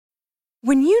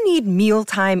When you need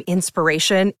mealtime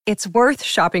inspiration, it's worth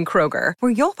shopping Kroger,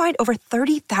 where you'll find over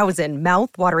 30,000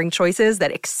 mouth-watering choices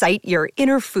that excite your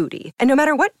inner foodie. And no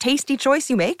matter what tasty choice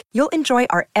you make, you'll enjoy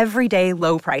our everyday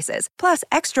low prices, plus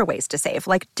extra ways to save,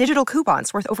 like digital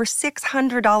coupons worth over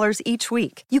 $600 each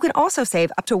week. You can also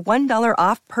save up to $1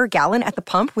 off per gallon at the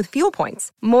pump with fuel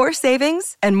points. More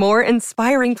savings and more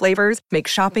inspiring flavors make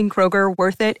shopping Kroger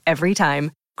worth it every time.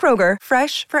 Kroger,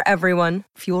 fresh for everyone.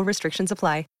 Fuel restrictions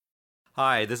apply.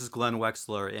 Hi, this is Glenn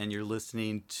Wexler, and you're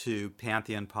listening to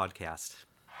Pantheon Podcast.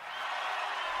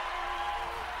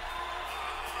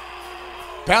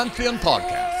 Pantheon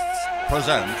Podcasts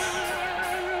presents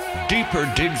Deeper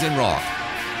Digs in Rock,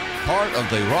 part of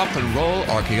the Rock and Roll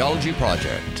Archaeology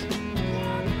Project.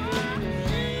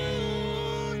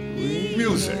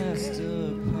 Music,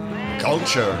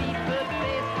 culture,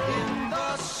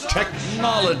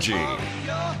 technology,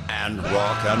 and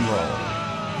rock and roll.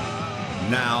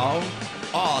 Now,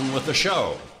 on with the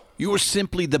show. You are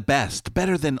simply the best,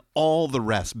 better than all the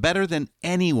rest, better than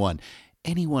anyone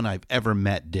I've ever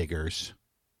met, diggers.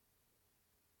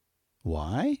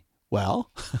 Why?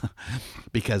 Well,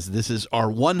 because this is our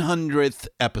 100th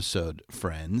episode,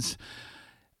 friends.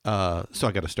 So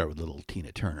I got to start with little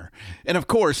Tina Turner. And of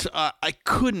course, I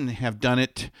couldn't have done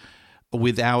it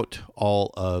without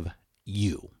all of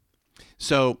you.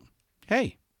 So,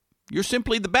 hey, you're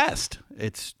simply the best.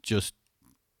 It's just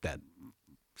that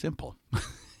simple.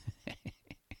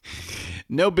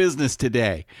 No business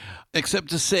today, except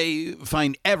to say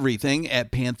find everything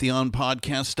at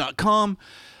pantheonpodcast.com.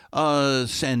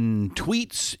 Send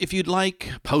tweets if you'd like.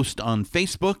 Post on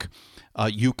Facebook.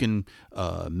 You can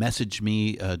message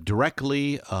me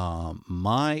directly.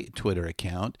 My Twitter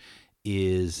account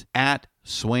is at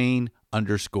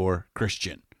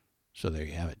Swain_Christian. So there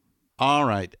you have it. All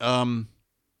right.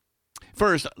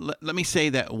 First, let me say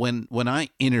that when I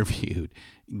interviewed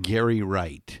Gary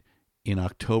Wright in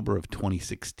October of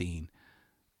 2016,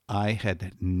 I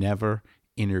had never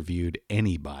interviewed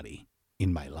anybody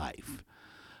in my life.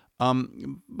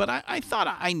 But I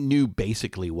thought I knew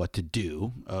basically what to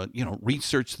do,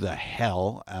 research the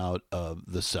hell out of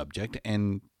the subject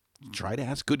and try to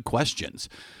ask good questions.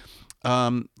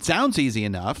 Sounds easy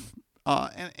enough.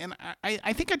 And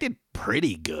I think I did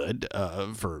pretty good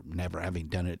for never having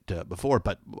done it before,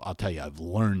 but I'll tell you, I've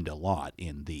learned a lot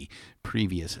in the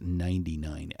previous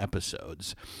 99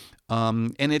 episodes,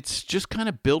 and it's just kind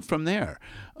of built from there.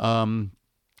 I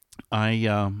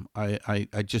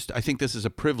think this is a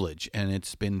privilege, and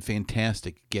it's been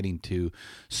fantastic getting to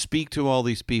speak to all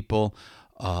these people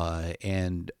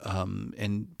and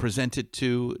present it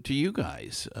to you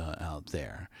guys out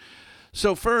there.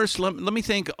 So first, let me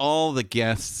thank all the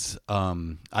guests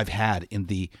I've had in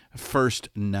the first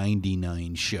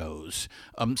 99 shows,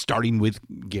 starting with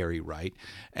Gary Wright,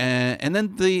 and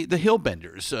then the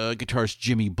Hillbenders, guitarist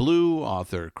Jimmy Blue,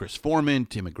 author Chris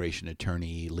Formant, immigration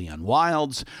attorney Leon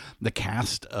Wilds, the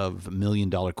cast of $1 Million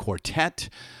Quartet,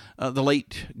 the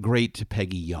late, great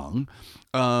Peggy Young,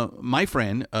 my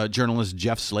friend, journalist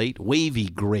Jeff Slate, Wavy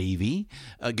Gravy,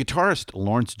 guitarist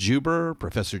Lawrence Juber,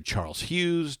 Professor Charles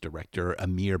Hughes, director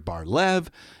Amir Bar-Lev,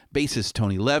 bassist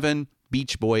Tony Levin,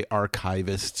 Beach Boy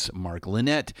archivists Mark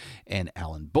Lynette and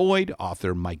Alan Boyd,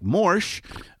 author Mike Morsch,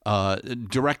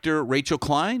 director Rachel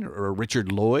Klein, or Richard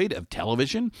Lloyd of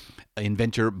television,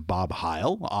 inventor Bob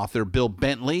Heil, author Bill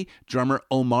Bentley, drummer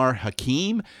Omar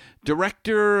Hakim,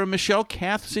 director Michelle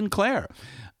Kath Sinclair,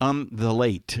 the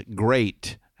late,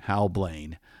 great Hal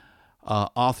Blaine,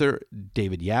 author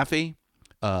David Yaffe,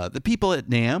 the people at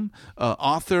NAMM,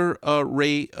 author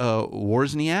Ray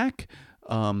Wozniak,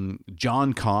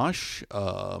 John Kosh,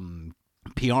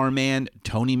 PR man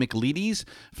Tony McLedes,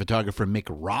 photographer Mick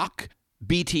Rock,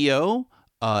 BTO,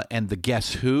 and the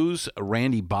Guess Who's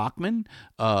Randy Bachman,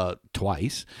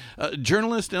 twice,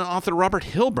 journalist and author Robert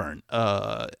Hilburn,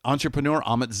 entrepreneur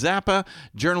Amit Zappa,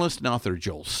 journalist and author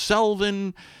Joel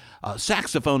Selvin,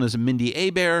 saxophonist Mindy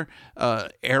Abair,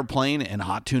 Airplane and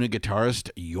Hot Tuna guitarist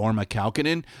Jorma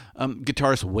Kaukonen,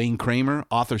 guitarist Wayne Kramer,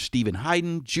 author Stephen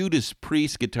Hayden, Judas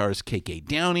Priest guitarist KK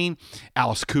Downing,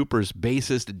 Alice Cooper's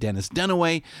bassist Dennis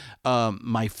Dunaway,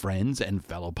 my friends and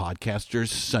fellow podcasters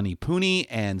Sonny Pooney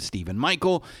and Stephen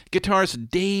Michael,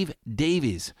 guitarist Dave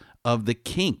Davies of the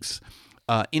Kinks,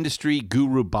 industry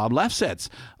guru Bob Lefsetz,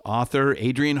 author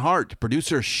Adrian Hart,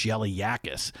 producer Shelley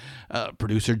Yakis,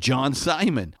 producer John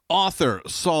Simon, author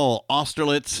Saul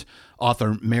Austerlitz,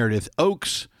 author Meredith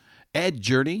Oakes, Ed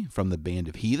Journey from the Band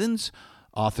of Heathens,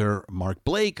 author Mark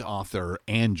Blake, author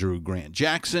Andrew Grant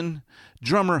Jackson,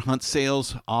 drummer Hunt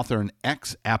Sales, author and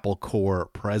ex-Apple Corps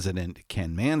president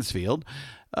Ken Mansfield,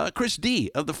 Chris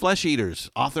D. of the Flesh Eaters,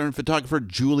 author and photographer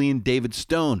Julian David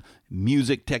Stone,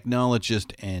 music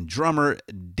technologist and drummer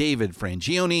David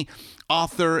Frangione,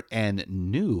 author and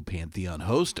new Pantheon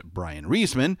host Brian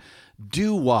Reisman,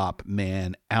 doo-wop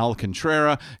man Al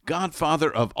Contrara, godfather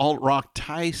of alt-rock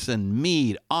Tyson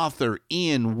Mead, author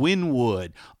Ian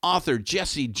Winwood, author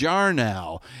Jesse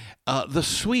Jarnow, the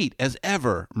sweet as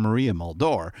ever Maria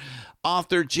Muldaur,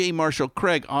 author J. Marshall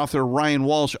Craig, author Ryan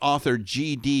Walsh, author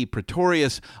G.D.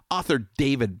 Pretorius, author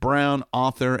David Brown,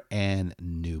 author and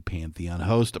new Pantheon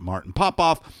host Martin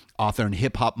Popoff, author and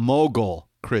hip-hop mogul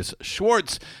Chris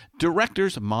Schwartz,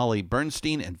 directors Molly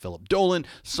Bernstein and Philip Dolan,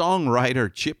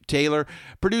 songwriter Chip Taylor,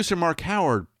 producer Mark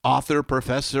Howard, author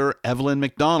Professor Evelyn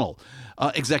McDonald,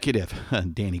 executive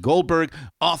Danny Goldberg,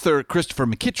 author Christopher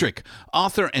McKittrick,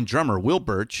 author and drummer Will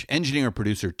Birch,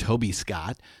 engineer-producer Toby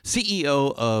Scott,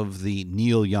 CEO of the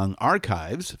Neil Young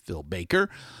Archives, Phil Baker,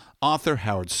 author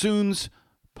Howard Soons,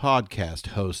 podcast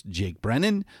host Jake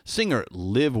Brennan, singer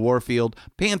Liv Warfield,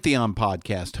 Pantheon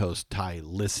podcast host Ty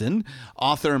Listen,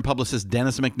 author and publicist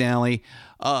Dennis McNally,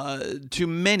 to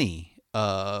many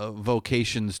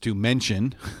vocations to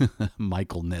mention,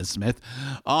 Michael Nesmith,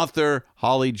 author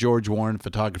Holly George Warren,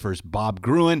 photographers Bob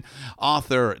Gruen,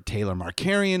 author Taylor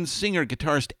Markarian, singer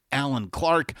guitarist Alan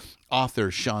Clark,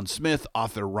 author Sean Smith,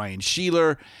 author Ryan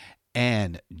Sheeler,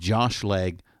 and Josh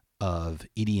Legg of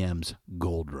EDM's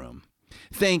Gold Room.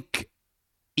 Thank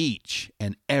each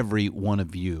and every one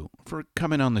of you for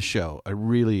coming on the show. I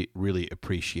really, really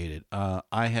appreciate it.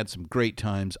 I had some great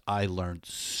times. I learned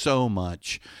so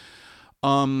much.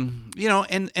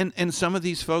 And some of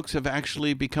these folks have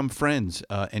actually become friends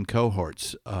and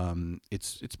cohorts.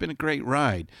 It's been a great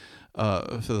ride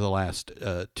for the last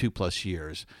 2+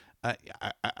 years.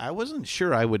 I wasn't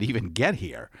sure I would even get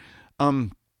here.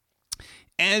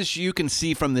 As you can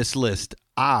see from this list,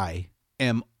 I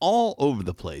am all over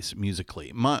the place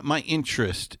musically. My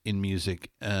interest in music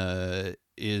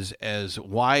is as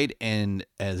wide and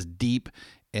as deep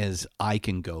as I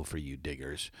can go for you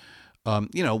diggers.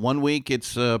 1 week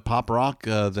it's pop rock,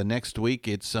 the next week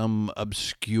it's some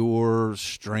obscure,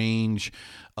 strange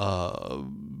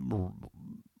hole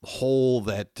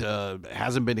that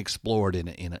hasn't been explored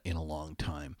in a long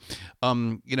time.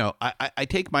 I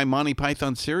take my Monty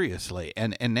Python seriously,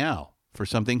 and now for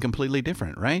something completely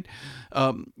different, right?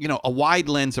 A wide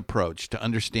lens approach to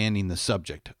understanding the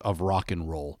subject of rock and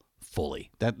roll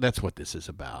fully. That's what this is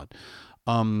about.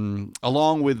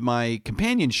 Along with my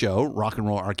companion show, Rock and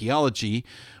Roll Archaeology,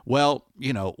 well,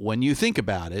 when you think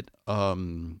about it,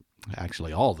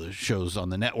 actually all the shows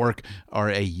on the network are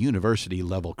a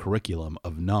university-level curriculum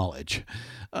of knowledge.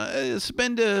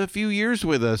 Spend a few years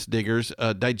with us, diggers,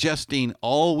 digesting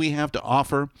all we have to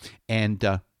offer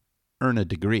and earn a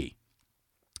degree.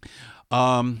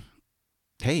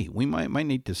 Hey, we might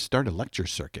need to start a lecture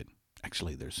circuit.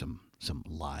 Actually, there's some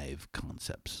live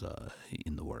concepts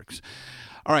in the works.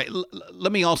 All right,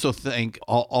 let me also thank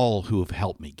all who have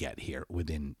helped me get here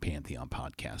within Pantheon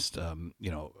Podcast.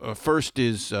 First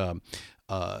is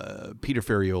Peter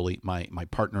Ferrioli, my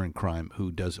partner in crime,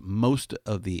 who does most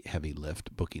of the heavy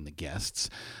lift, booking the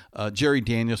guests. Jerry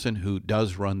Danielson, who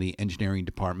does run the engineering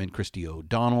department. Christy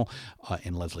O'Donnell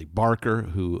and Leslie Barker,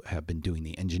 who have been doing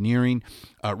the engineering.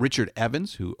 Richard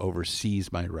Evans, who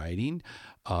oversees my writing.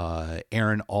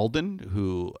 Aaron Alden,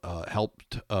 who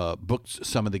helped book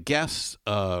some of the guests,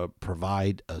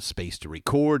 provide a space to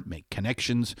record, make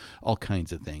connections, all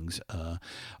kinds of things.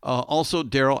 Also,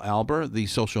 Daryl Alber, the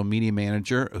social media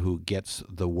manager, who gets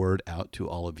the word out to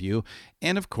all of you.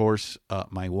 And, of course,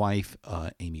 my wife,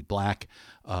 Amy Black,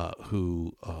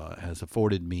 who has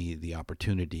afforded me the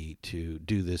opportunity to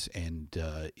do this and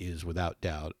is, without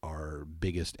doubt, our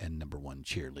biggest and number one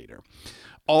cheerleader.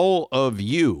 All of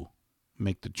you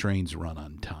make the trains run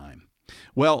on time.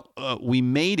 Well, we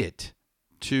made it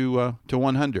to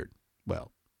 100.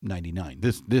 Well, 99.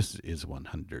 This is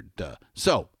 100.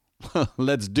 So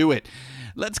let's do it.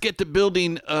 Let's get to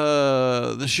building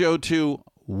the show to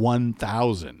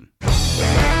 1,000.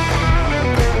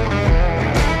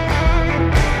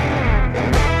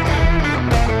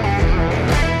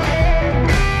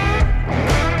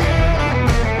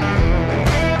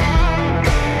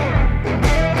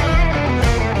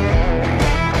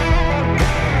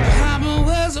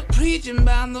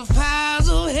 About the fires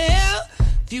of hell.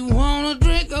 If you wanna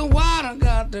drink of water,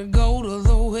 got to go to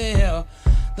the well.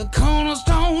 The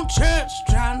Cornerstone Church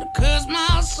trying to curse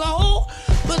my soul,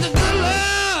 but the good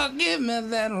Lord give me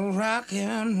that rock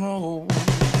and roll.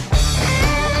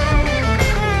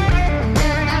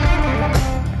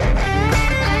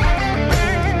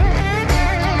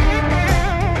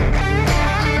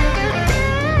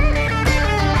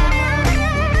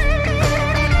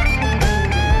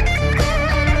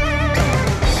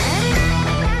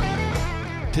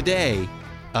 today,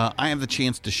 I have the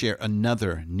chance to share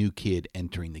another new kid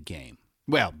entering the game.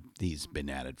 Well, he's been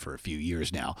at it for a few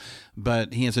years now,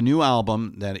 but he has a new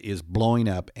album that is blowing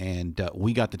up, and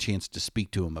we got the chance to speak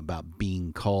to him about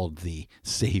being called the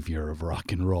savior of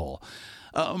rock and roll.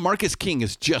 Marcus King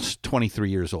is just 23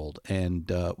 years old and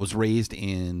was raised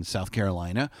in South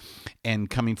Carolina and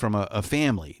coming from a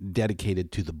family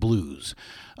dedicated to the blues.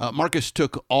 Marcus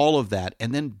took all of that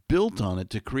and then built on it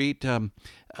to create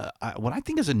what I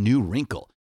think is a new wrinkle.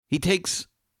 He takes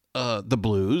the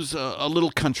blues, a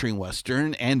little country and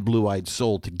western, and blue-eyed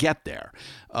soul to get there.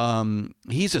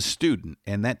 He's a student,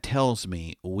 and that tells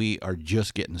me we are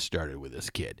just getting started with this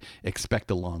kid. Expect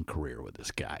a long career with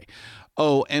this guy.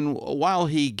 Oh, and while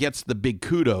he gets the big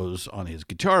kudos on his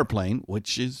guitar playing,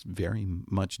 which is very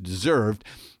much deserved,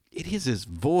 it is his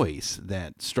voice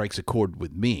that strikes a chord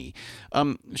with me.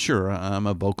 Sure, I'm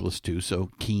a vocalist too, so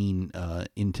keen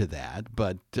into that,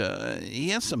 but he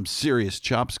has some serious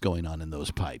chops going on in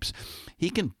those pipes. He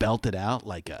can belt it out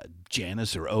like a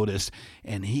Janis or Otis,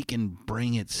 and he can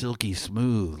bring it silky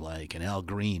smooth like an Al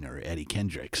Green or Eddie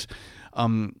Kendricks.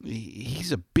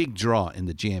 He's a big draw in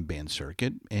the jam band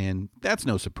circuit, and that's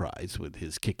no surprise with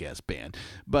his kick-ass band.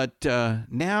 But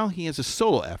now he has a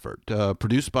solo effort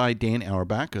produced by Dan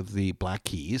Auerbach of the Black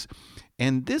Keys,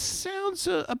 and this sounds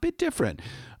a bit different.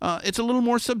 It's a little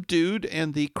more subdued,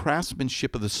 and the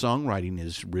craftsmanship of the songwriting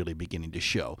is really beginning to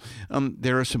show.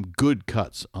 There are some good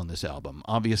cuts on this album.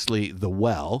 Obviously, The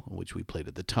Well, which we played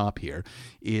at the top here,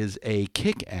 is a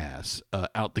kick-ass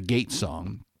out-the-gate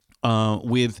song.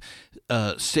 With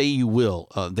Say You Will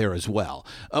there as well.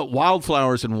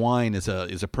 Wildflowers and Wine is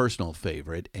a personal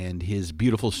favorite, and his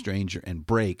Beautiful Stranger and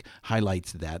Break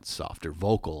highlights that softer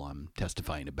vocal I'm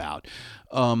testifying about.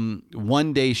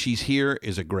 One Day She's Here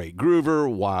is a great groover,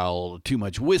 while Too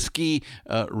Much Whiskey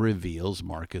reveals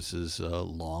Marcus's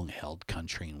long-held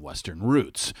country and western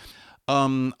roots.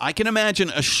 I can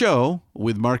imagine a show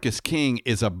with Marcus King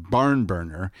is a barn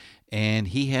burner, and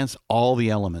he has all the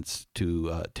elements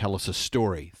to tell us a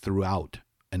story throughout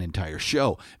an entire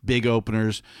show. Big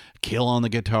openers, kill on the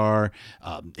guitar,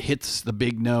 hits the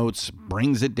big notes,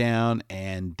 brings it down,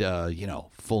 and,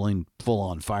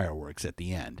 full-on fireworks at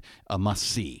the end. A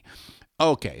must-see.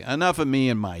 Okay, enough of me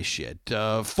and my shit.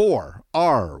 For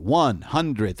our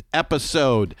 100th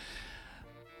episode,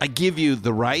 I give you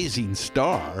the rising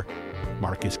star,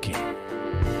 Marcus King.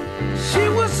 She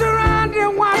was surrounded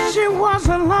while she was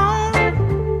alone.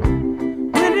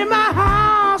 When in my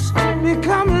house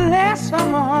become less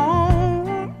of a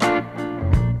home.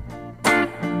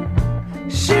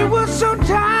 She was so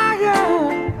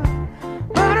tired,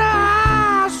 but her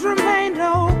eyes remained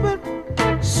open.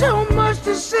 So much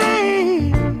to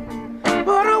say,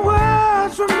 but her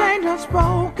words remained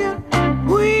unspoken.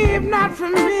 Weep not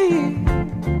from me,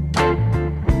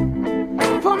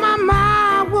 for my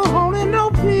mind will hold in no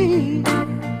peace.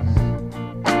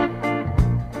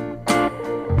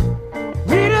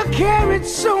 Rita carried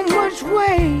so much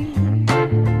weight,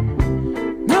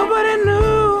 nobody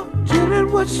knew till it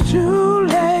was too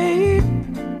late.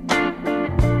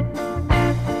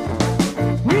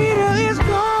 Rita is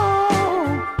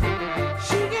gone,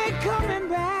 she ain't coming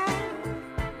back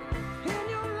in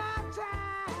your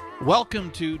lifetime.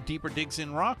 Welcome to Deeper Digs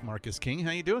in Rock, Marcus King.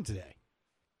 How you doing today?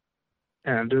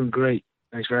 Yeah, I'm doing great.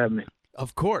 Thanks for having me.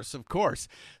 Of course, of course.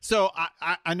 So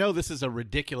I know this is a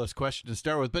ridiculous question to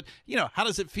start with, but, how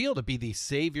does it feel to be the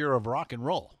savior of rock and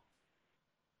roll?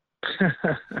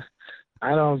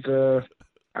 I don't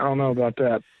know about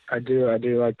that. I do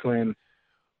like playing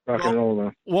rock and roll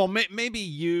though. Well, maybe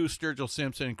you, Sturgill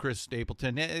Simpson, and Chris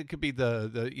Stapleton. It could be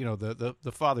the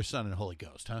Father, Son, and Holy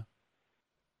Ghost, huh?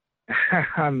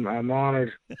 I'm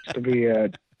honored to be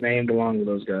named along with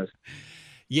those guys.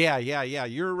 Yeah.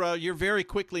 You're very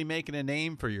quickly making a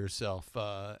name for yourself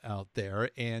out there,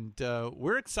 and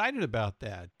we're excited about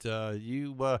that.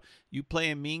 You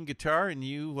play a mean guitar, and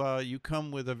you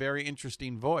come with a very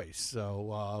interesting voice.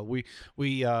 So we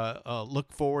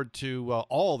look forward to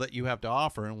all that you have to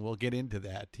offer, and we'll get into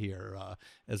that here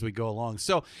as we go along.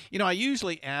 So I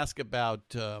usually ask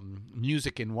about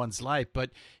music in one's life,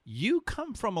 but you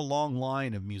come from a long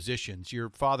line of musicians. Your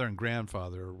father and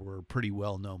grandfather were pretty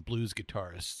well-known blues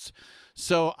guitarists.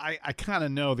 So I kind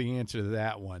of know the answer to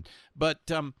that one. But,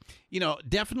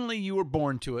 definitely you were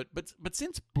born to it. But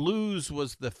since blues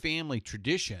was the family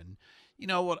tradition,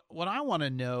 what I want to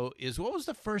know is, what was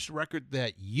the first record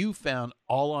that you found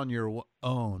all on your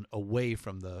own away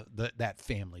from that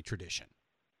family tradition?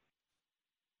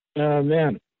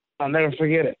 Man, I'll never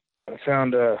forget it. I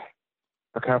found a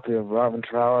copy of Robin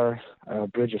Trower,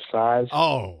 Bridge of Sighs.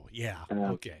 Oh, yeah.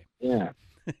 Okay. Yeah.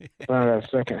 Found it at a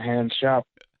second-hand shop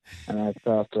and I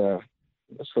thought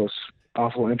this was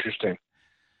awful interesting,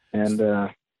 and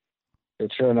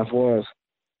it sure enough was.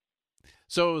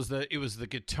 So it was the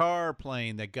guitar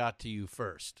playing that got to you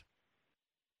first.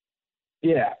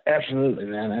 Yeah, absolutely,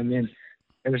 man. I mean,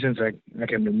 ever since I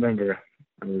can remember,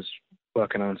 I was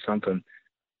working on something.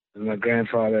 My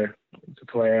grandfather was a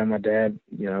player, and my dad,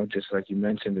 just like you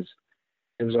mentioned,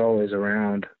 he was always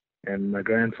around. And my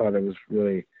grandfather was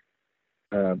really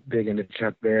big into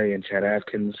Chuck Berry and Chet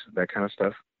Atkins, that kind of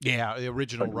stuff. Yeah, the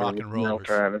original Like rock and Mel rollers.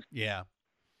 Travis. Yeah.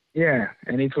 Yeah,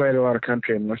 and he played a lot of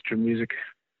country and western music,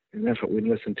 and that's what we'd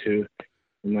listen to.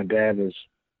 And my dad was,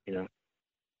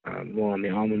 more on the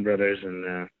Allman Brothers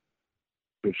and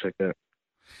groups like that.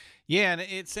 Yeah, and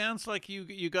it sounds like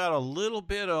you got a little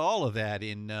bit of all of that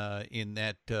in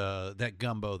that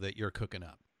gumbo that you're cooking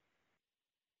up.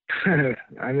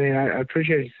 I mean, I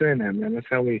appreciate you saying that, man. That's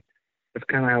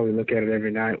kind of how we look at it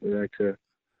every night. We like to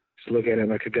just look at it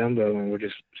like a gumbo, and we're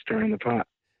just stirring the pot.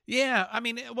 Yeah, I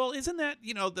mean, well, isn't that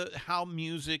how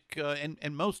music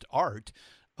and most art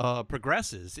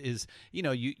progresses is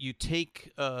you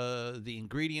take the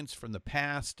ingredients from the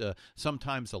past,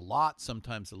 sometimes a lot,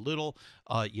 sometimes a little,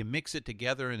 you mix it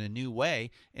together in a new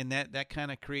way, and that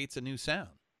kind of creates a new sound.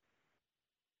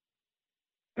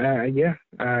 Yeah,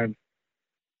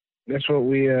 that's what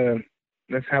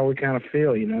that's how we kind of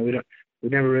feel.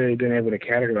 We've never really been able to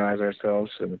categorize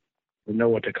ourselves, so we know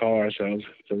what to call ourselves.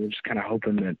 So we're just kind of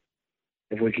hoping that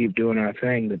if we keep doing our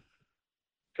thing, that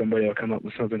somebody will come up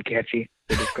with something catchy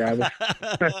to describe us.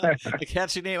 A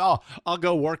catchy name. I'll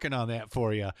go working on that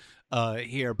for you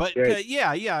here. But yeah.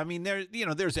 I mean,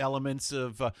 there's elements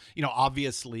of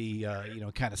obviously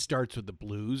kind of starts with the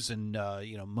blues, and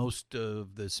most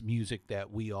of this music that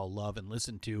we all love and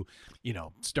listen to,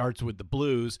 starts with the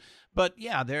blues. But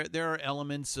yeah, there are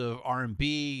elements of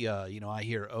R&B. I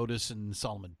hear Otis and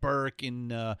Solomon Burke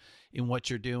in what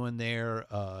you're doing there.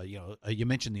 You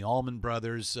mentioned the Allman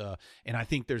Brothers, and I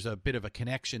think there's a bit of a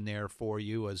connection there for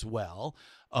you as well.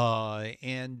 So you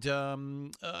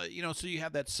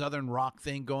have that Southern rock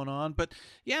thing going on, but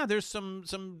yeah, there's some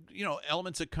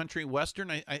elements of country western.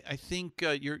 I think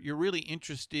you're really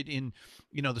interested in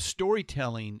the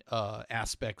storytelling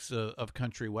aspects of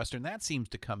country western. That seems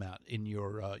to come out in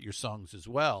your songs as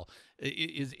well.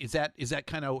 Is that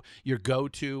kind of your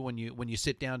go-to when you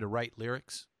sit down to write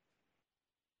lyrics?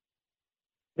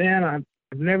 Man, I've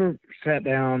never sat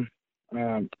down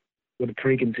with a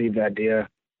preconceived idea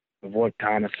of what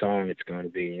kind of song it's going to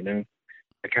be.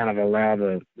 I kind of allow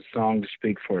the song to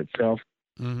speak for itself.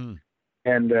 Mm-hmm.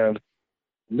 And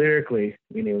lyrically,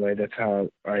 anyway, that's how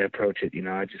I approach it.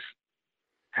 I just,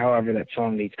 however that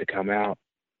song needs to come out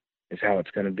is how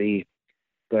it's going to be.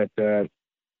 But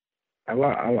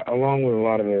along with a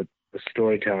lot of the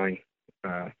storytelling,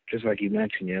 just like you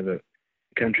mentioned, the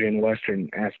country and western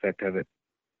aspect of it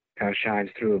kind of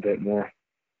shines through a bit more.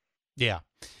 Yeah.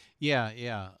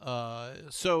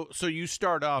 So you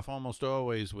start off almost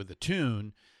always with a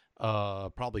tune,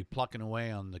 probably plucking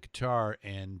away on the guitar,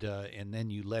 and then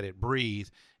you let it breathe,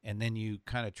 and then you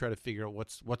kind of try to figure out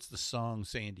what's the song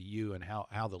saying to you, and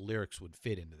how the lyrics would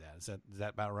fit into that. Is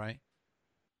that about right?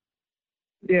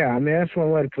 Yeah, I mean, that's one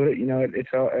way to put it. It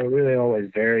really always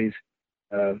varies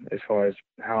as far as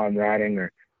how I'm writing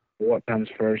or what comes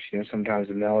first. Sometimes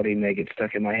the melody may get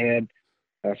stuck in my head.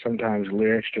 Sometimes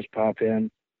lyrics just pop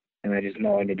in, and I just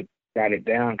know I need to write it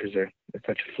down because it's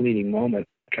such a fleeting moment.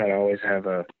 I try to always have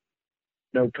a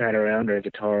notepad around or a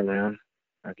guitar around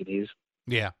I could use.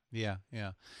 Yeah.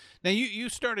 Now you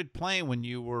started playing when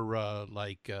you were 5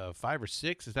 or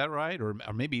 6, is that right? Or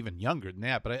maybe even younger than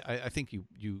that. But I think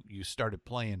you started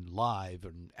playing live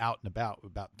and out and about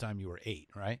the time you were 8,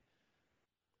 right?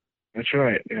 That's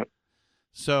right. Yep.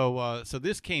 So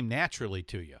this came naturally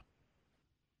to you.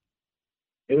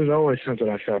 It was always something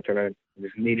I felt that I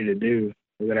just needed to do,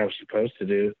 or that I was supposed to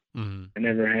do. Mm-hmm. I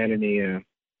never had any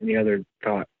other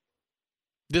thought.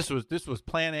 This was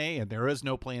plan A, and there is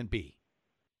no plan B.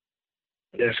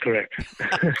 That's correct.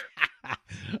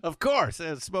 Of course,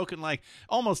 spoken like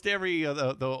almost every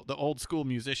the old school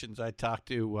musicians I talked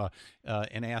to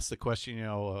and asked the question,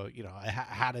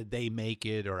 how did they make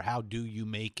it, or how do you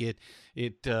make it?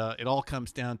 It all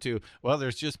comes down to, well,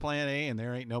 there's just plan A and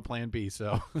there ain't no plan B,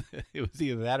 so it was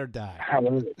either that or die.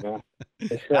 Hallelujah, man.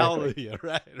 Hallelujah!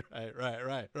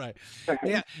 Right.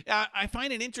 Yeah, I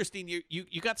find it interesting.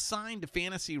 You got signed to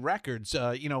Fantasy Records.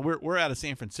 We're out of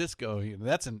San Francisco.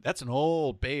 That's an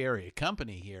old Bay Area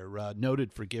company here,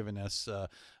 noted for giving us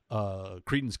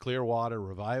Creedence Clearwater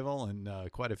Revival and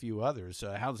quite a few others.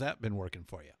 How's that been working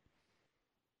for you?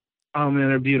 Oh man,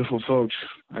 they're beautiful folks.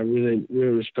 I really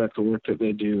respect the work that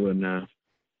they do, and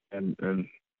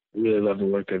really love the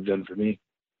work they've done for me.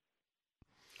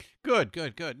 Good,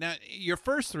 good, good. Now, your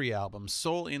first three albums,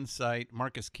 Soul Insight,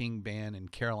 Marcus King Band,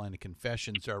 and Carolina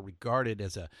Confessions, are regarded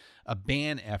as a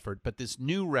band effort, but this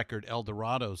new record, El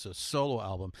Dorado, is a solo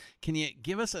album. Can you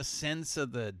give us a sense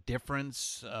of the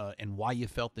difference and why you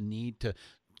felt the need to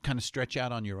kind of stretch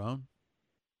out on your own?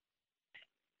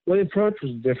 Well, the approach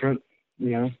was different,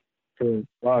 for a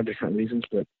lot of different reasons,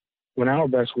 but when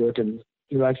Auerbach's working,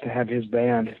 he likes to have his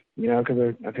band,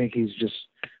 because I think he's just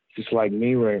like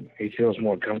me, where he feels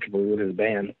more comfortable with his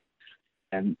band.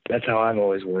 And that's how I've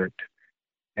always worked.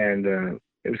 And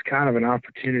it was kind of an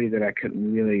opportunity that I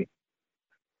couldn't really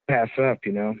pass up, He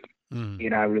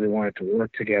and I really wanted to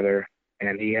work together.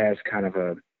 And he has kind of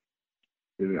I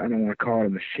don't want to call it a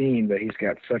machine, but he's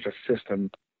got such a system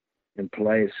in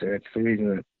place. And it's the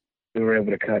reason that we were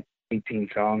able to cut 18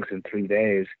 songs in 3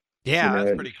 days. Yeah,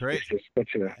 that's pretty crazy. It's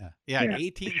just such a,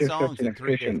 18 songs in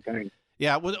 3 days. Thing.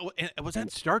 Yeah, was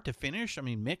that start to finish? I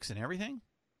mean, mix and everything?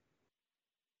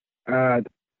 That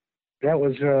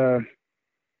was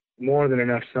more than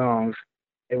enough songs.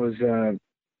 It was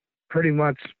pretty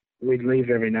much we'd leave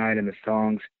every night in the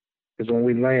songs, because when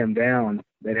we'd lay them down,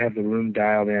 they'd have the room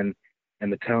dialed in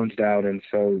and the tones dialed in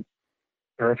so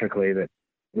perfectly that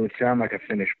it would sound like a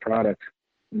finished product,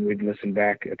 and we'd listen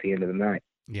back at the end of the night.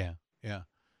 Yeah, yeah,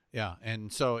 yeah.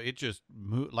 And so it just,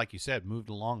 like you said, moved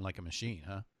along like a machine,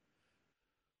 huh?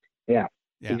 Yeah.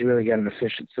 He's really got an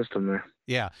efficient system there.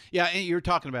 Yeah, yeah. And you're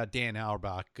talking about Dan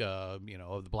Auerbach, of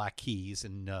the Black Keys,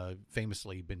 and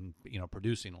famously been,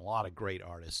 producing a lot of great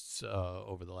artists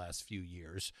over the last few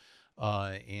years.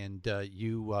 And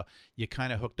you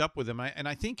kind of hooked up with him, and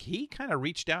I think he kind of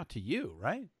reached out to you,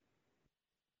 right?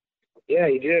 Yeah,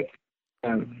 he did.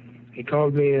 He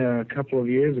called me a couple of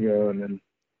years ago, and then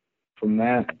from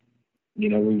that,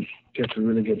 we kept a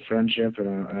really good friendship and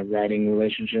a writing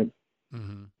relationship.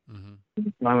 Mm-hmm. Mm-hmm.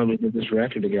 Finally, we did this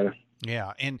record together.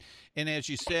 Yeah, and as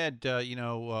you said,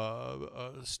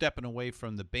 stepping away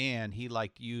from the band, he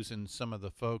liked using some of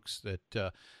the folks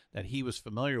that he was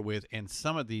familiar with, and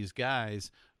some of these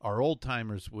guys are old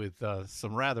timers with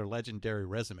some rather legendary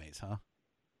resumes, huh?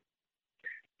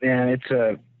 Man, it's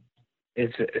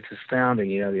astounding,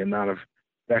 the amount of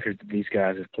records that these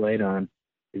guys have played on.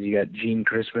 You got Gene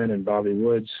Chrisman and Bobby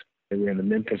Woods. They were in the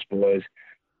Memphis Boys,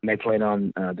 and they played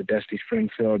on the Dusty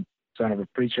Springfield Son of a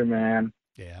Preacher Man.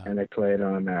 Yeah. And they played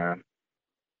on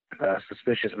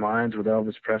Suspicious Minds with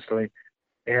Elvis Presley.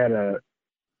 They had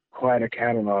quite a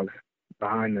catalog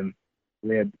behind them.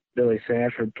 We had Billy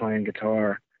Sanford playing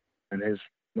guitar, and his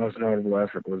most notable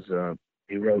effort was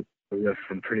he wrote the riff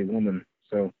from Pretty Woman.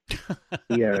 So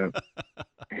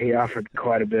he offered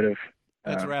quite a bit of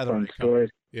That's rather fun stories.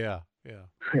 Yeah.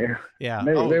 Yeah.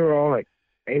 They were all like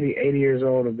 80 years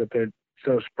old, but they're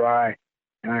so spry,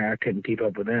 and I couldn't keep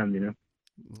up with them,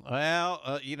 Well,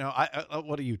 I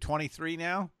what are you, 23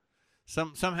 now?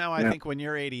 Somehow I think when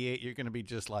you're 88, you're going to be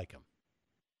just like him.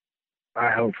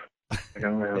 I hope. I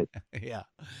hope. Yeah.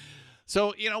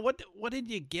 So, what did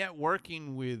you get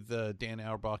working with Dan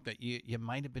Auerbach that you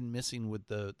might have been missing with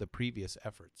the previous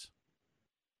efforts?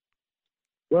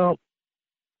 Well,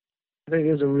 I think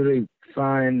there's a really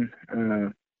fine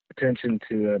attention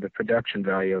to the production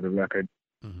value of the record,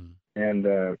 mm-hmm. and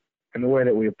the way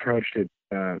that we approached it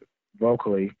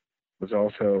vocally was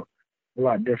also a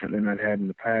lot different than I'd had in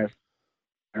the past.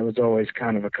 I was always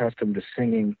kind of accustomed to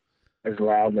singing as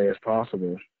loudly as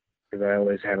possible, because I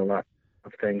always had a lot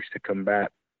of things to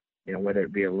combat, whether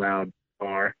it be a loud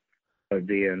bar, or it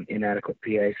be an inadequate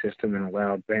PA system and a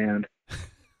loud band.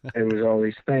 There was all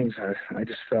these things. I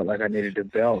just felt like I needed to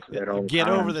belt at all Get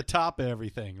times. over the top of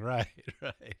everything, right?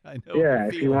 I know. Yeah,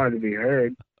 if you wanted to be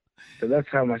heard. So that's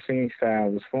how my singing style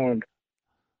was formed.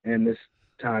 And this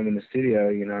time in the studio,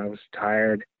 I was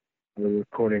tired. We were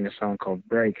recording a song called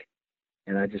Break,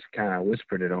 and I just kind of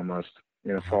whispered it almost,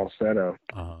 falsetto.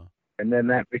 Uh-huh. And then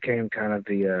that became kind of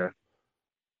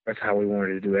that's how we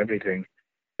wanted to do everything,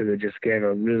 because it just gave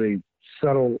a really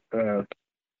subtle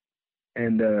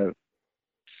and it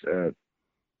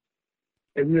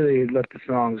really let the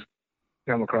songs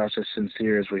come across as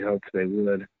sincere as we hoped they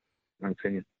would, in my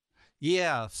opinion.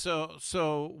 Yeah.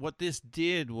 So what this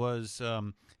did was,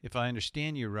 if I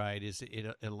understand you right, is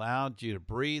it allowed you to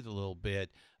breathe a little bit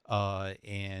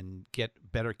and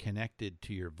get better connected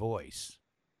to your voice.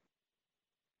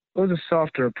 It was a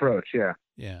softer approach, yeah.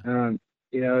 Yeah.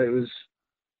 It was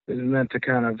meant to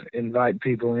kind of invite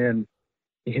people in,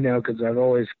 because I've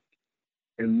always,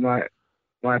 in my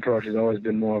approach has always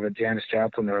been more of a Janis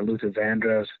Joplin or a Luther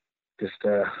Vandross, just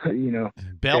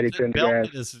belt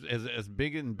it as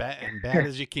big and bad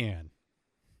as you can.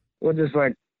 Well, just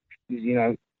like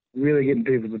really getting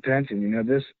people's attention. You know,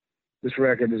 this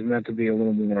record is meant to be a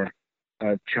little more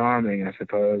charming, I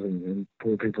suppose, and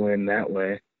pull people in that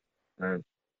way.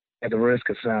 At the risk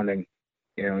of sounding,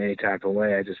 you know, any type of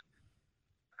way, I just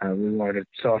we wanted a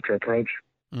softer approach.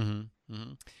 Mm-hmm.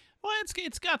 Mm-hmm. Well,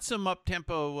 it's got some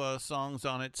up-tempo songs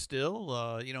on it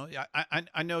still. You know,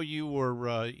 I know you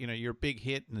were, you know, your big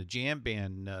hit in the jam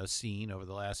band scene over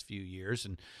the last few years,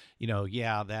 and you know,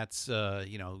 yeah, that's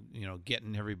you know,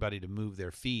 getting everybody to move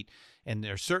their feet. And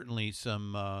there's certainly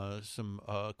some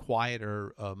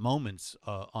quieter moments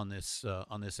on this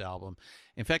album.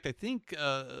 In fact, I think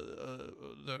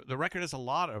the record has a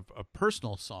lot of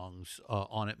personal songs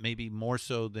on it, maybe more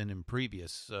so than in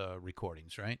previous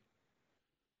recordings, right?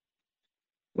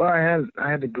 Well,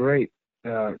 I had the great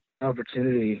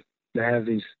opportunity to have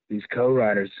these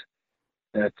co-writers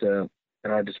at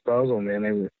our disposal.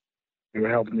 Man, they were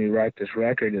helping me write this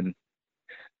record, and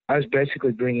I was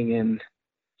basically bringing in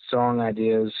song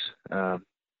ideas,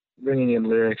 bringing in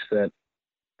lyrics that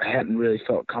I hadn't really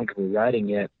felt comfortable writing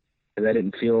yet, because I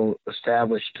didn't feel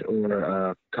established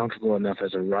or comfortable enough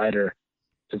as a writer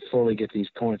to fully get these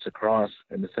points across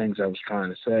and the things I was trying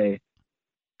to say.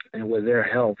 And with their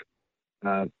help,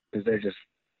 because they're just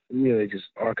really just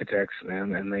architects,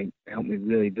 man, and they helped me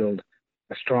really build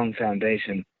a strong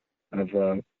foundation of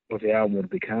what the album would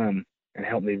become, and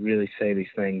help me really say these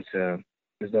things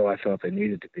as though I felt they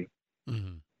needed to be.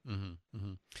 Mm-hmm, mm-hmm,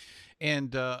 mm-hmm.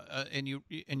 And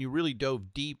you really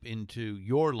dove deep into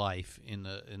your life in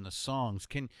the songs.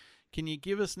 Can you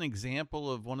give us an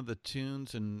example of one of the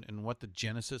tunes and what the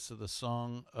genesis of the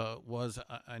song was?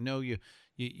 I know you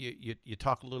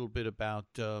talk a little bit about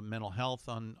mental health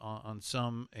on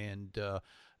some, and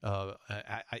am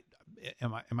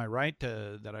I right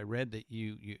that I read that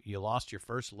you lost your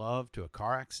first love to a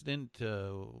car accident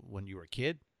when you were a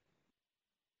kid?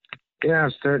 Yeah, I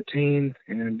was 13,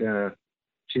 and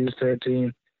she was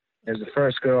 13. It was the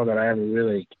first girl that I ever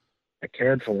really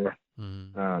cared for.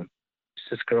 Mm-hmm.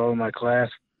 This girl in my class,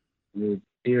 we were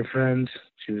dear friends.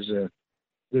 She was a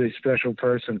really special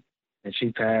person, and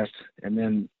she passed. And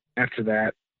then after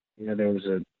that, you know, there was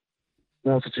a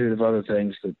multitude of other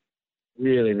things that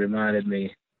really reminded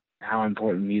me how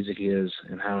important music is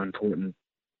and how important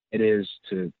it is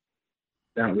to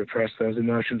not repress those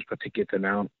emotions, but to get them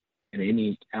out in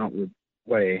any outward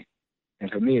way. And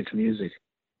for me, it's music.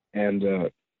 And,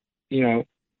 you know,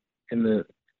 in the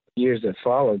years that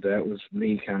followed, that was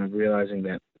me kind of realizing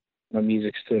that my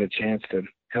music stood a chance to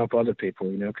help other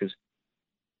people, you know, because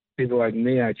people like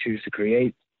me, I choose to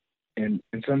create. And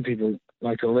some people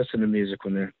like to listen to music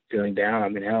when they're feeling down. I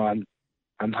mean, hell,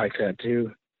 I'm like that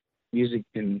too. Music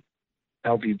can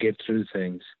help you get through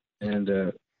things. And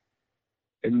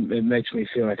it makes me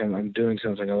feel like I'm doing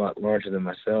something a lot larger than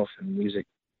myself, and music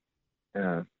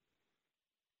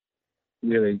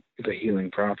really is a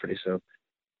healing property. So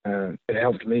it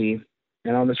helped me.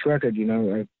 And on this record, you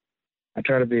know, I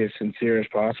try to be as sincere as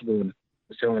possible, and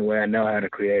it's the only way I know how to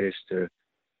create is to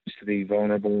be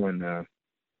vulnerable and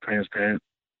transparent.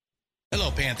 Hello,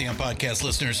 Pantheon Podcast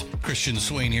listeners. Christian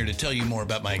Swain here to tell you more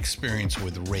about my experience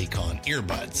with Raycon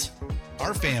earbuds.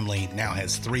 Our family now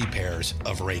has 3 pairs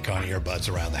of Raycon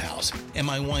earbuds around the house, and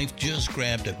my wife just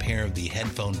grabbed a pair of the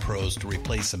Headphone Pros to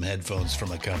replace some headphones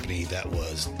from a company that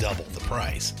was double the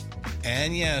price.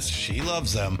 And yes, she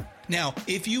loves them. Now,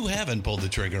 if you haven't pulled the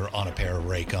trigger on a pair of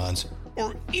Raycons,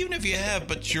 or even if you have,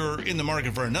 but you're in the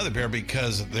market for another pair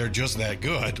because they're just that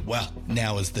good, well,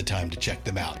 now is the time to check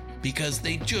them out, because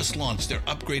they just launched their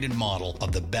upgraded model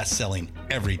of the best-selling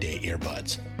everyday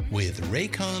earbuds. With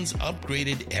Raycon's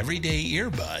upgraded everyday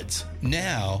earbuds,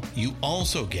 now you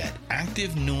also get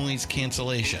active noise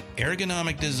cancellation,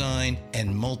 ergonomic design,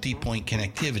 and multi-point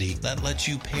connectivity that lets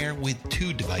you pair with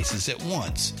 2 devices at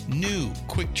once. New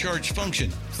quick charge function,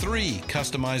 3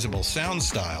 customizable sound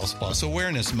styles, plus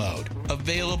awareness mode.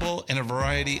 Available in a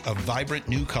variety of vibrant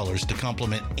new colors to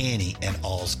complement any and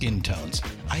all skin tones.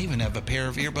 I even have a pair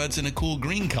of earbuds in a cool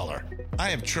green color. I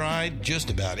have tried just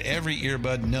about every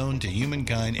earbud known to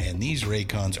humankind, and these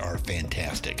Raycons are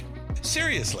fantastic.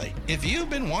 Seriously, if you've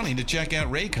been wanting to check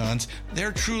out Raycons,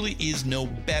 there truly is no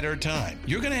better time.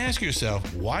 You're going to ask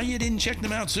yourself why you didn't check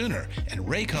them out sooner, and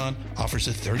Raycon offers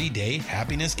a 30-day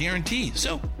happiness guarantee.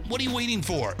 So what are you waiting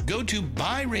for? Go to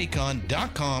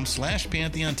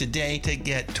buyraycon.com/Pantheon today to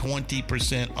get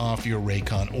 20% off your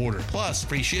Raycon order, plus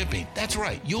free shipping. That's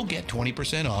right, you'll get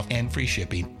 20% off and free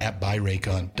shipping at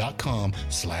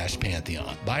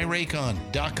buyraycon.com/Pantheon.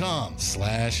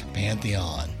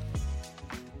 buyraycon.com/Pantheon.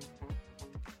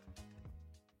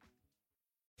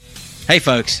 Hey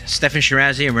folks, Stefan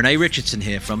Shirazi and Renee Richardson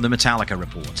here from the Metallica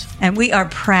Report. And we are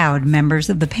proud members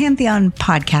of the Pantheon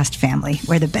podcast family,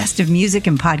 where the best of music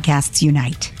and podcasts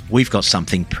unite. We've got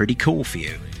something pretty cool for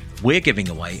you. We're giving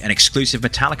away an exclusive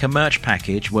Metallica merch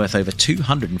package worth over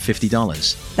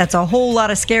 $250. That's a whole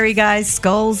lot of Scary Guys,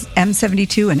 skulls,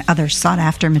 M72, and other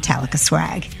sought-after Metallica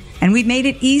swag. And we've made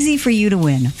it easy for you to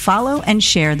win. Follow and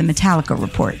share the Metallica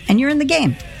Report, and you're in the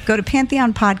game. Go to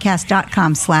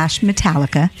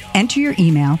pantheonpodcast.com/Metallica, enter your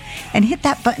email, and hit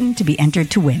that button to be entered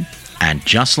to win. And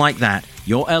just like that,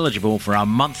 you're eligible for our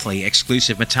monthly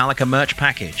exclusive Metallica merch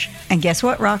package. And guess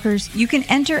what, rockers? You can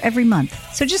enter every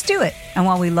month, so just do it. And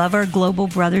while we love our global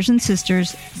brothers and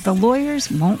sisters, the lawyers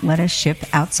won't let us ship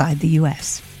outside the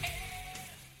U.S.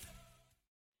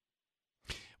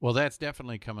 Well, that's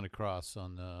definitely coming across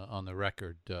on the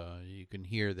record. You can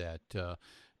hear that,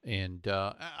 and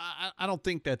I don't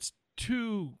think that's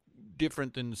too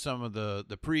different than some of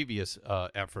the previous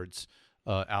efforts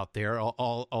out there.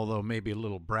 Although maybe a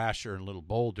little brasher and a little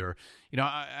bolder. You know,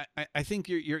 I think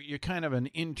you're kind of an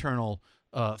internal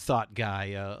thought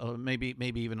guy,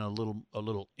 maybe even a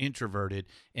little introverted,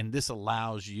 and this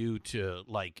allows you to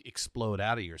like explode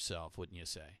out of yourself, wouldn't you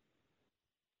say?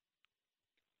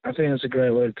 I think that's a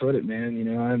great way to put it, man. You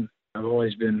know, I've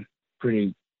always been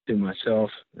pretty to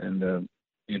myself and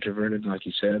introverted, like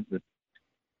you said. But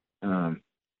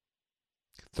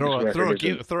throw a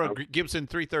Gibson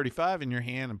 335 in your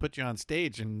hand and put you on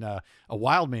stage, and a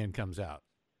wild man comes out.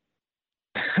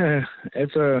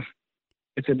 It's a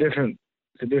different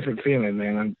feeling,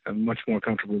 man. I'm much more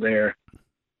comfortable there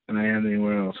than I am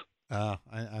anywhere else. I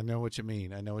know what you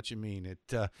mean.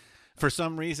 It for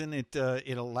some reason it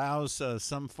allows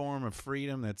some form of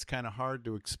freedom that's kind of hard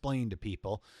to explain to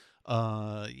people,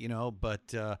 you know.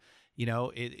 But you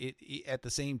know, it at the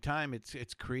same time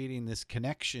it's creating this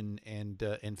connection and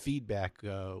feedback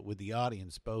with the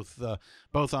audience, both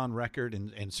on record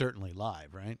and certainly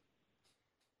live, right?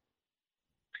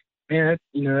 Yeah,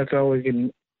 you know, that's all we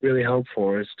can really hope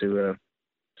for, is to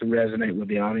resonate with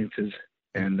the audiences,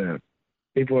 and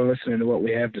people are listening to what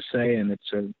we have to say, and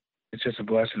it's just a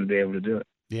blessing to be able to do it.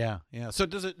 Yeah. So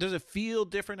does it feel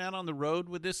different out on the road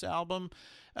with this album?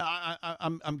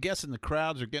 I'm guessing the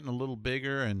crowds are getting a little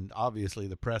bigger, and obviously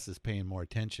the press is paying more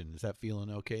attention. Is that feeling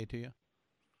okay to you?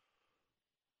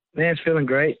 Man, it's feeling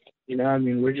great. You know, I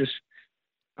mean,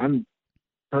 I'm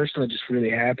personally just really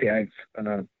happy. I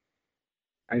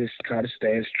just try to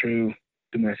stay as true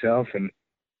to myself, and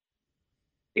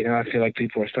you know, I feel like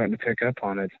people are starting to pick up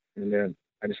on it, and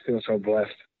I just feel so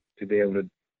blessed to be able to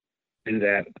do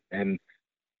that. And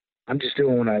I'm just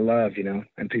doing what I love, you know,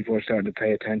 and people are starting to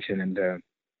pay attention, and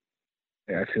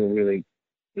I feel really,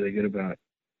 really good about it.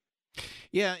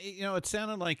 Yeah, you know, it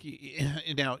sounded like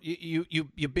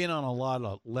you've been on a lot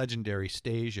of legendary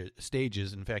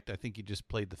stages. In fact, I think you just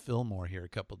played the Fillmore here a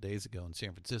couple of days ago in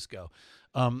San Francisco.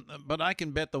 But I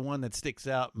can bet the one that sticks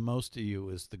out most to you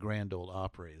is the Grand Ole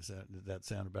Opry. Does that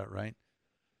sound about right?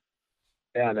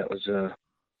 Yeah, that was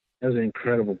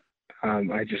incredible.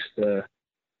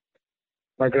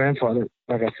 My grandfather,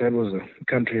 like I said, was a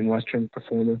country and western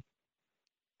performer,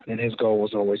 and his goal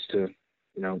was always to,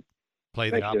 you know, play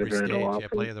the Opry stage,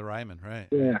 play the Ryman, right?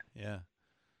 Yeah.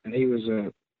 And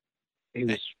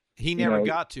he never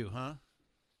got to, huh?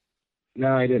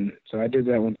 No, I didn't. So I did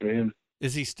that one for him.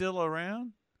 Is he still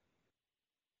around?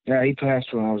 Yeah, he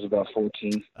passed when I was about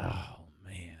 14. Oh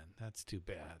man, that's too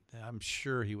bad. I'm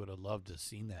sure he would have loved to have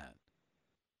seen that.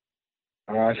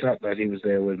 I felt that he was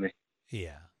there with me.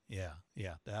 Yeah.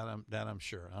 That I'm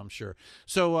sure.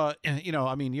 So, you know,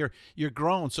 I mean, you're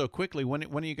growing so quickly. When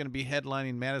are you going to be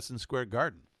headlining Madison Square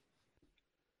Garden?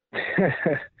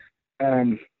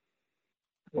 Well,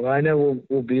 I know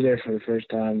we'll be there for the first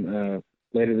time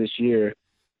later this year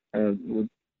with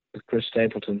Chris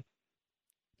Stapleton.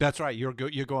 That's right. You're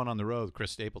going on the road with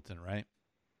Chris Stapleton, right?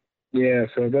 Yeah.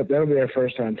 So that'll be our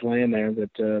first time playing there, but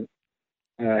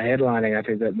headlining, I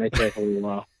think that may take a little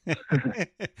while.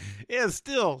 Yeah,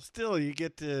 still you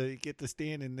get to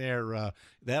stand in there,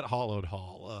 that hollowed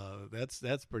hall.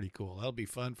 That's pretty cool. That'll be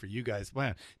fun for you guys.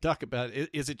 Man, talk about it.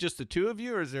 Is it just the two of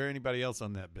you, or is there anybody else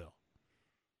on that bill?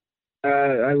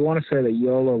 I want to say that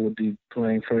Yola will be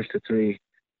playing first to three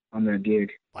on that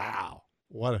gig. Wow,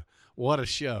 what a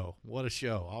show! What a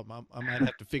show! I might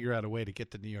have to figure out a way to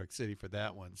get to New York City for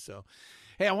that one. So,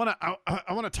 hey, I want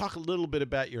to talk a little bit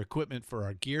about your equipment for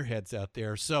our gearheads out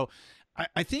there. So,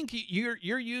 I think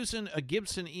you're using a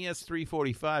Gibson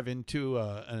ES345 into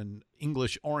an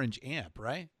English orange amp,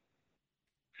 right?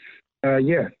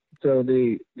 Yeah. So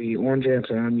the orange amp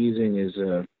that I'm using is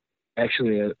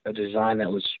actually a design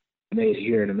that was made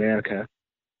here in America.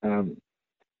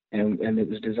 and it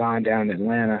was designed down in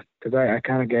Atlanta because I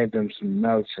kind of gave them some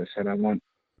notes. I said I want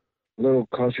a little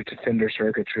closer to Fender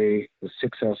circuitry with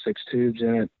 6L6 tubes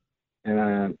in it,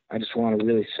 and I just want a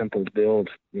really simple build,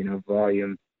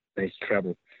 volume-based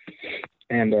treble.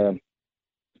 And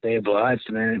they obliged,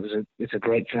 man. It's a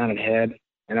great sounding head,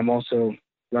 and I'm also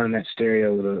running that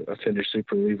stereo with a Fender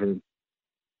Super Reverb.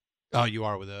 Oh, you